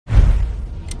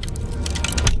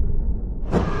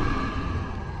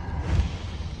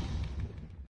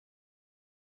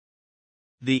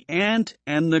The Ant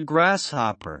and the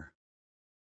Grasshopper.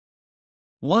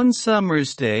 One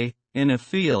summer's day, in a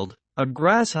field, a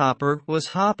grasshopper was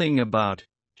hopping about,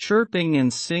 chirping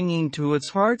and singing to its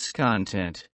heart's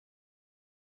content.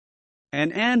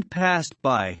 An ant passed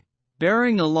by,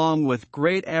 bearing along with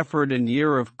great effort an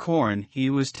ear of corn he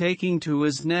was taking to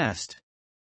his nest.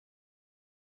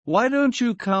 "Why don't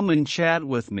you come and chat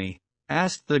with me?"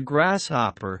 asked the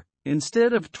grasshopper,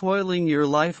 "instead of toiling your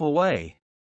life away?"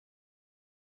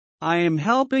 "I am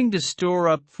helping to store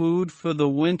up food for the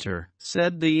winter,"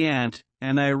 said the ant,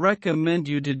 "and I recommend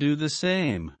you to do the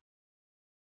same."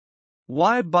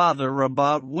 "Why bother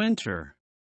about winter?"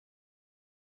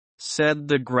 said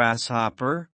the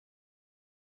grasshopper.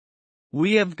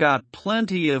 "We have got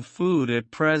plenty of food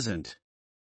at present."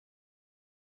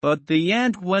 But the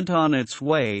ant went on its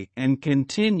way and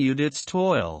continued its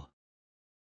toil.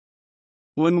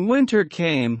 When winter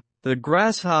came, the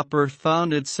grasshopper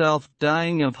found itself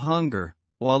dying of hunger,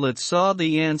 while it saw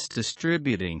the ants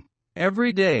distributing,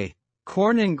 every day,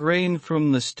 corn and grain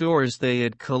from the stores they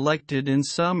had collected in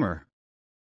summer.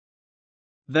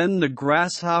 Then the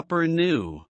grasshopper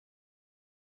knew.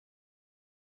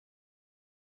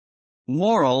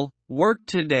 Moral: work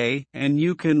today, and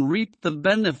you can reap the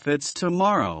benefits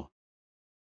tomorrow.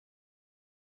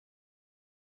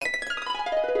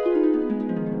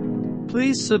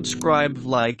 Please subscribe,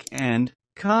 like, and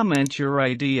comment your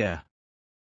idea.